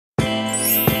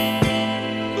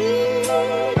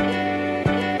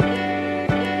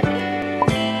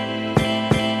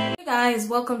guys,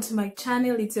 welcome to my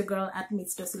channel. It's your girl at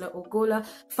Dosila Ogola,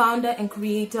 founder and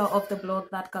creator of the blog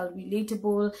That Girl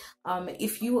Relatable.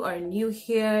 If you are new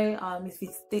here,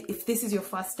 if this is your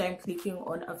first time clicking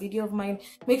on a video of mine,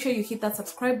 make sure you hit that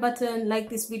subscribe button, like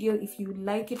this video if you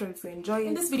like it or if you enjoy it.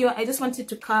 In this video, I just wanted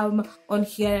to come on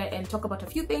here and talk about a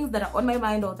few things that are on my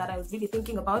mind or that I was really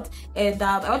thinking about, and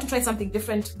I want to try something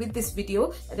different with this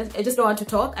video. I just don't want to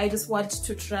talk. I just want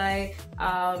to try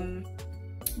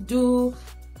do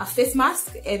a face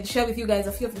mask and share with you guys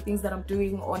a few of the things that I'm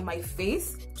doing on my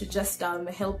face to just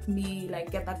help me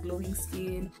like get that glowing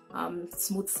skin,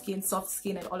 smooth skin, soft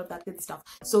skin, and all of that good stuff.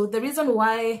 So the reason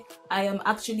why I am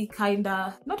actually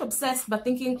kinda not obsessed but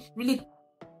thinking really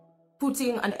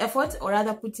putting an effort, or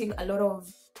rather putting a lot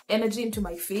of energy into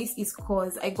my face, is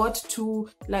because I got two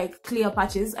like clear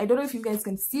patches. I don't know if you guys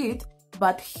can see it,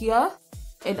 but here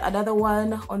and another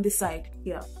one on this side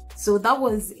here. So that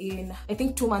was in, I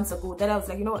think, 2 months ago, that I was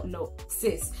like, you know what, no,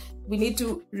 sis, we need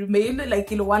to remain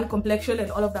like, you know, one complexion and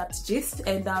all of that gist.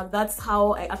 And that's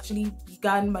how I actually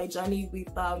began my journey with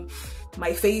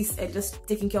my face and just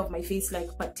taking care of my face,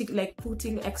 like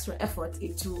putting extra effort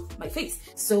into my face.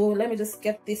 So let me just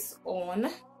get this on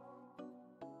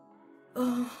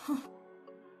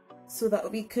so that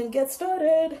we can get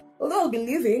started. Although I'll be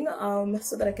leaving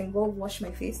so that I can go wash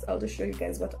my face. I'll just show you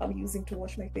guys what I'm using to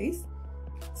wash my face.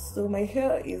 So my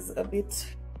hair is a bit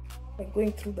like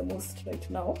going through the most right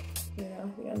now.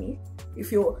 Yeah, me.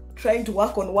 If you're trying to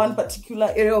work on one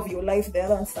particular area of your life, the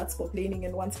other one starts complaining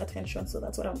and wants attention. So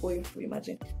that's what I'm going through,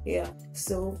 imagine. Yeah,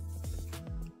 so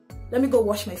let me go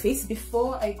wash my face.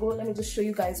 Before I go, let me just show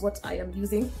you guys what I am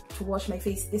using to wash my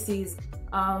face. This is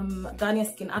Garnier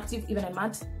Skin Active Even and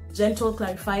Matte Gentle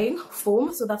Clarifying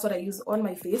Foam. So that's what I use on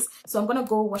my face. So I'm gonna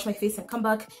go wash my face and come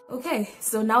back. Okay,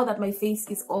 so now that my face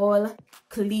is all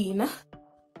clean,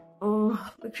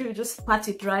 make sure you just pat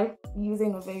it dry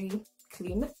using a very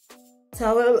clean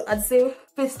towel. I'd say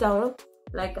face towel,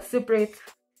 like a separate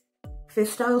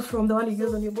face towel from the one you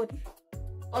use on your body.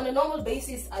 On a normal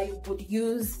basis, I would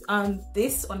use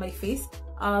this on my face.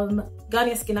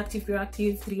 Garnier Skin Active Pure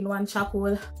Active 3-in-1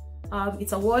 Charcoal.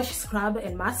 It's a wash, scrub,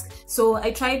 and mask. So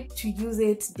I tried to use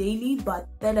it daily, but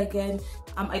then again,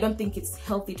 I don't think it's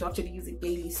healthy to actually use it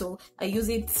daily. So I use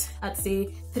it, I'd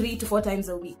say, 3 to 4 times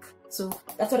a week. So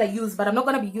that's what I use, but I'm not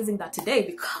gonna be using that today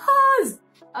because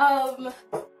I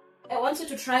wanted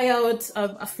to try out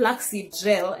a flaxseed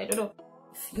gel. I don't know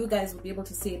if you guys will be able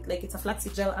to see it. Like, it's a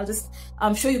flaxseed gel. I'll just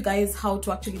show you guys how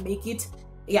to actually make it.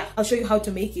 Yeah, I'll show you how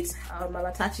to make it. I'll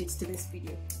attach it to this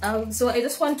video. So I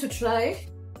just want to try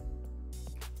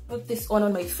put this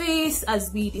on my face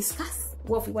as we discuss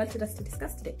what we wanted us to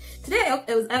discuss today. Today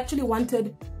I was actually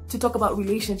wanted to talk about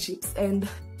relationships and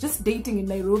just dating in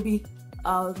Nairobi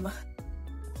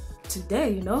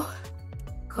today, you know,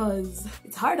 because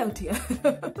it's hard out here.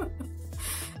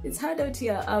 It's hard out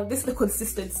here. This is the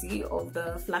consistency of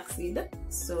the flaxseed,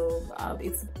 so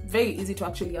it's very easy to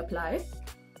actually apply.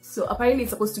 So apparently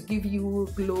it's supposed to give you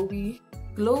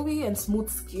glowy and smooth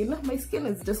skin. My skin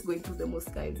is just going through the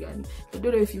most, guys, and I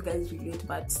don't know if you guys relate,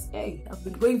 but hey, I've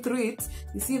been going through it.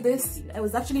 You see this? I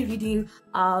was actually reading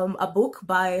a book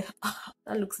by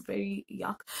that looks very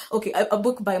yuck. Okay, a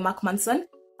book by Mark Manson.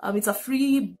 It's a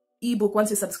free ebook once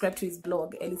you subscribe to his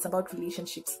blog, and it's about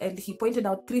relationships, and he pointed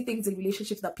out 3 things in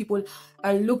relationships that people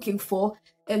are looking for,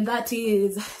 and that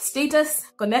is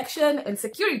status, connection, and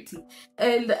security.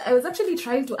 And I was actually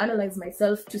trying to analyze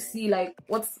myself to see like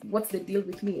what's the deal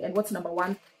with me and what's number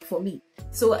 1 for me.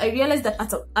 So I realized that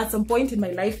at some point in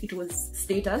my life it was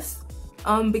status,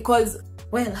 because,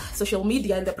 well, social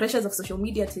media and the pressures of social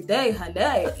media today,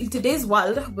 in today's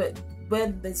world where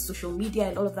there's social media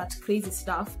and all of that crazy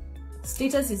stuff,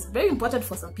 status is very important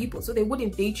for some people. So they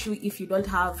wouldn't date you if you don't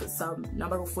have some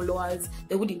number of followers.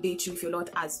 They wouldn't date you if you're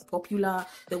not as popular.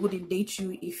 They wouldn't date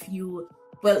you if you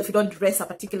don't dress a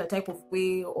particular type of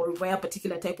way, or wear a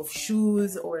particular type of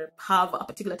shoes, or have a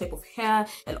particular type of hair,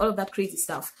 and all of that crazy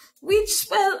stuff, which,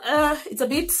 well, it's a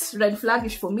bit red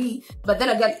flaggish for me. But then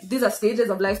again, these are stages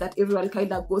of life that everyone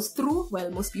kind of goes through. Well,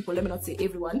 most people, let me not say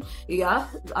everyone, yeah,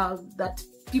 that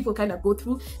people kind of go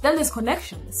through. Then there's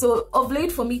connection. So of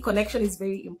late for me, connection is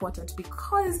very important,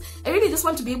 because I really just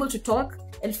want to be able to talk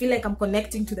and feel like I'm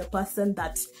connecting to the person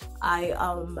that I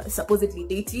am supposedly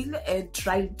dating, and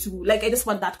try to, like, I just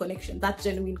want that connection, that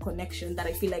genuine connection, that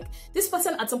I feel like this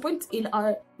person at some point in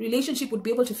our relationship would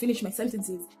be able to finish my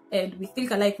sentences, and we think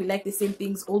alike, we like the same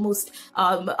things almost,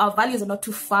 our values are not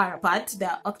too far apart,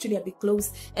 they're actually a bit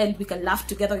close, and we can laugh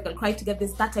together, we can cry together.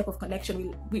 There's that type of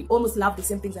connection. We almost love the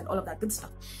same things and all of that good stuff.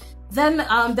 Then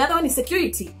the other one is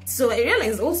security. So I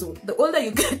realized also, the older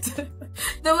you get,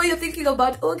 the more you're thinking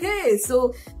about, okay,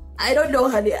 so I don't know,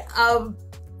 honey, am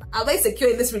I secure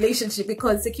in this relationship?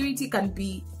 Because security can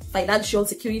be financial,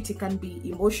 security can be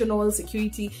emotional,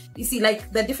 security, you see,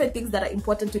 like, the different things that are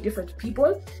important to different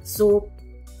people. So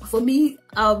for me,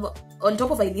 on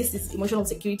top of my list is emotional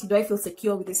security. Do I feel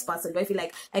secure with this person? Do I feel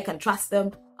like I can trust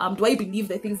them? Do I believe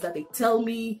the things that they tell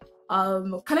me?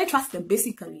 Can I trust them,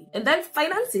 basically? And then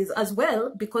finances as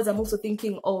well, because I'm also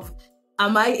thinking of,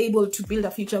 am I able to build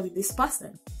a future with this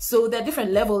person? So there are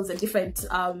different levels and different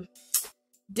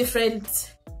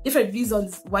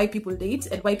reasons why people date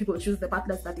and why people choose the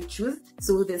partners that they choose.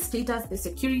 So there's status, there's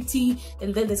security,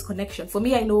 and then there's connection. For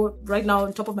me, I know right now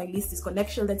on top of my list is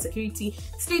connection, then security.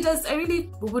 Status, I really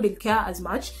wouldn't care as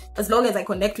much as long as I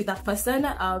connect with that person,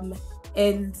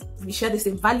 and we share the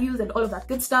same values and all of that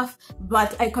good stuff.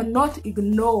 But I cannot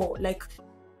ignore, like,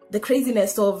 the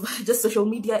craziness of just social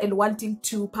media and wanting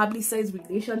to publicize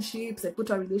relationships and put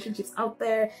our relationships out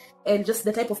there, and just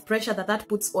the type of pressure that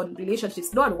puts on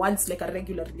relationships. No one wants like a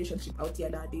regular relationship out here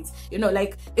nowadays. You know,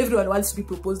 like, everyone wants to be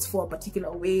proposed for a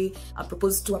particular way,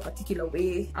 proposed to a particular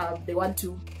way. They want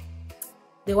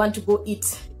to go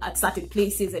eat at certain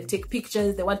places and take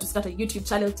pictures. They want to start a YouTube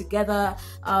channel together.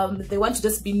 They want to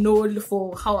just be known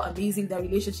for how amazing their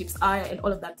relationships are and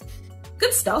all of that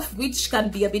good stuff, which can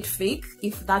be a bit fake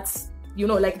if that's, you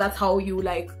know, like, that's how you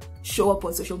like show up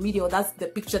on social media, or that's the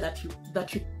picture that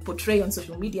you portray on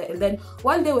social media. And then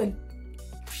one day when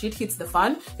shit hits the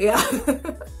fan, yeah,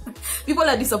 people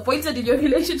are disappointed in your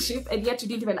relationship, and yet you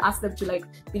didn't even ask them to like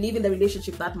believe in the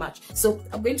relationship that much. So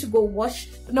I'm going to go wash.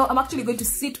 No, I'm actually going to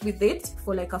sit with it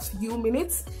for like a few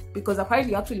minutes, because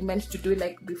apparently you're actually meant to do it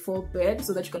like before bed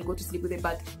so that you can go to sleep with it.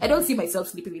 But I don't see myself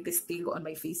sleeping with this thing on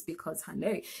my face, because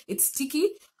honey, it's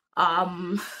sticky.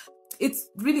 It's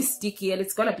really sticky and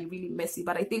it's gonna be really messy.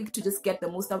 But I think to just get the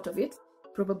most out of it,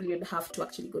 probably you'd have to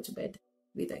actually go to bed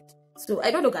with it. So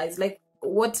I don't know, guys, like,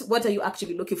 what are you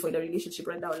actually looking for in a relationship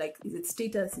right now? Like, is it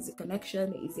status, is it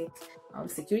connection, is it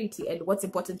security, and what's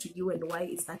important to you, and why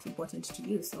is that important to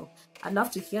you? So I'd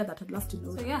love to hear that. I'd love to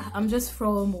know. So yeah, I'm just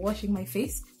from washing my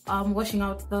face, washing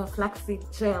out the flaxseed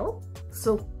gel.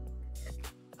 So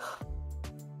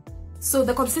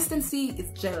the consistency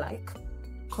is gel-like,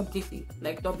 completely,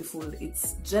 like, don't be fooled.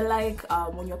 It's gel-like.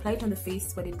 When you apply it on the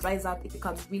face, when it dries up, it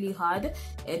becomes really hard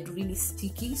and really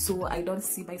sticky. So I don't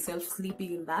see myself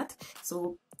sleeping in that.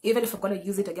 So even if I'm gonna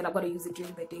use it again, I'm gonna use it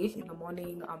during the day, in the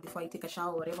morning, before I take a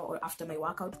shower or whatever, or after my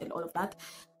workout and all of that.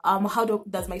 How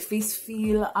does my face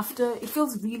feel after? It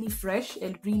feels really fresh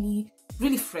and really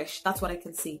fresh. That's what I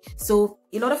can say. So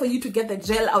in order for you to get the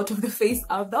gel out of the face,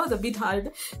 that was a bit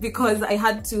hard, because I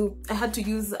had to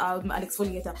use an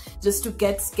exfoliator just to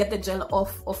get the gel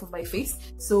off of my face.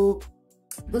 So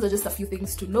those are just a few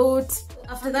things to note.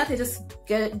 After that, I just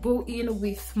go in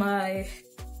with my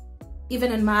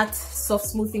Even and Matte Soft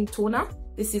Smoothing Toner.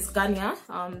 This is Garnier,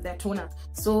 their toner.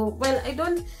 So, well,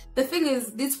 the thing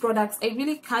is, these products, I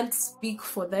really can't speak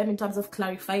for them in terms of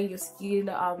clarifying your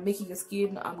skin, making your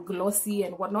skin glossy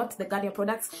and whatnot, the Garnier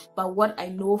products. But what I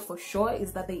know for sure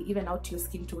is that they even out your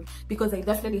skin tone, because I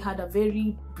definitely had a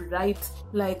very bright,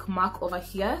 like, mark over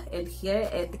here and here.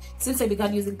 And since I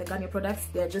began using the Garnier products,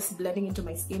 they're just blending into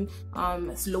my skin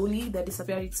slowly. They're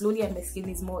disappearing slowly, and my skin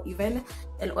is more even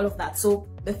and all of that. So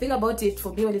the thing about it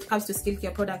for me, when it comes to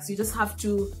skincare products, you just have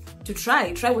to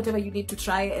try whatever you need to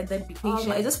try, and then be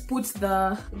patient. I just put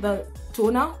the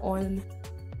toner on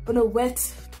a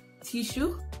wet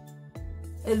tissue,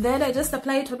 and then I just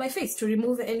apply it on my face to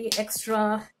remove any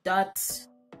extra dirt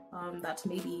that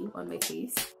may be on my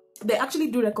face. They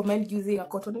actually do recommend using a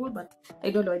cotton wool, but I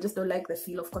don't know, I just don't like the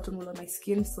feel of cotton wool on my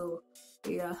skin. So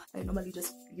yeah, I normally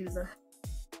just use a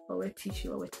wet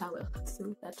tissue or wet towel.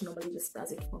 So that normally just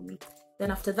does it for me.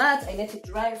 Then after that, I let it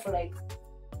dry for like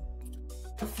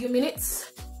a few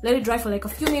minutes. Let it dry for like a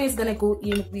few minutes, then I go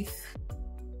in with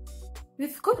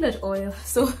coconut oil.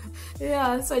 So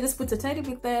yeah, so I just put a tiny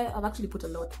bit there. I've actually put a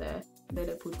lot there, and then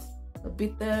I put a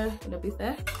bit there and a bit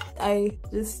there. I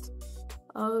just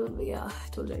yeah, I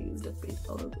told you I used a bit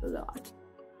of a lot,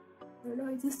 and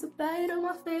I just apply it on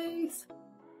my face.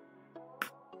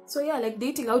 So yeah, like,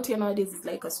 dating out here nowadays is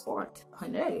like a sport,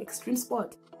 an extreme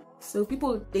sport. So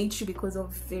people date you because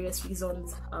of various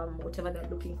reasons, whatever they're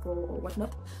looking for or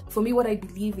whatnot. For me, what I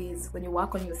believe is, when you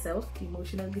work on yourself,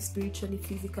 emotionally, spiritually,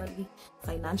 physically,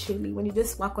 financially, when you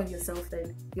just work on yourself,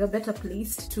 then you're better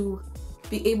placed to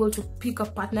be able to pick a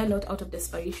partner not out of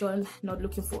desperation, not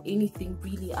looking for anything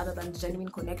really other than genuine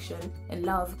connection and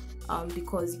love,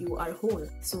 because you are whole.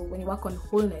 So when you work on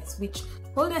wholeness, which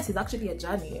wholeness is actually a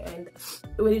journey, and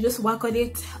when you just work on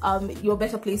it, you're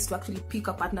better placed to actually pick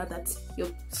a partner that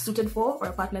you're suited for, or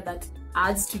a partner that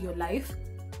adds to your life.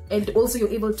 And also you're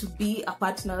able to be a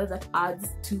partner that adds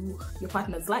to your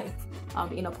partner's life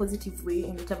in a positive way,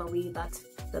 in whatever way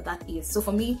that is. So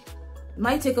for me,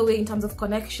 my takeaway in terms of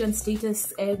connection,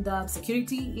 status, and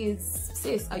security is,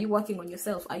 sis, are you working on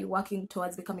yourself? Are you working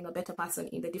towards becoming a better person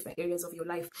in the different areas of your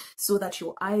life, so that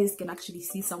your eyes can actually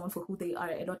see someone for who they are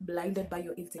and not blinded by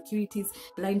your insecurities,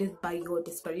 blinded by your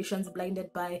desperations,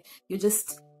 blinded by you're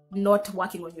just not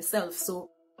working on yourself.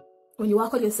 So when you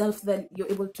work on yourself, then you're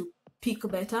able to pick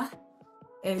better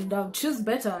and choose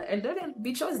better, and then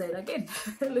be chosen again.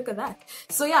 Look at that.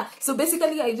 So yeah, so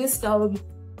basically I just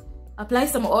apply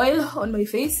some oil on my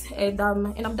face, and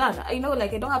I'm done. I know,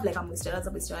 like, I don't have like a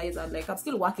moisturizer, like I'm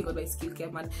still working on my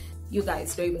skincare, man. You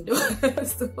guys don't even know.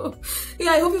 So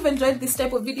yeah, I hope you've enjoyed this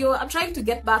type of video. I'm trying to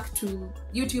get back to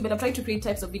YouTube, and I'm trying to create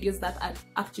types of videos that I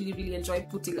actually really enjoy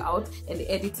putting out, and the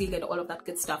editing and all of that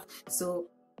good stuff. So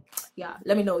yeah,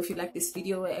 let me know if you like this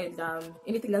video, and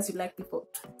anything else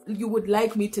you would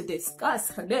like me to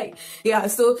discuss. Yeah,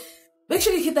 so make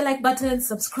sure you hit the like button,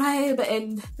 subscribe,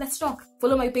 and let's talk.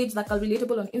 Follow my page, That Girl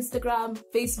Relatable, on Instagram,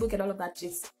 Facebook, and all of that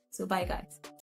gist. So bye guys.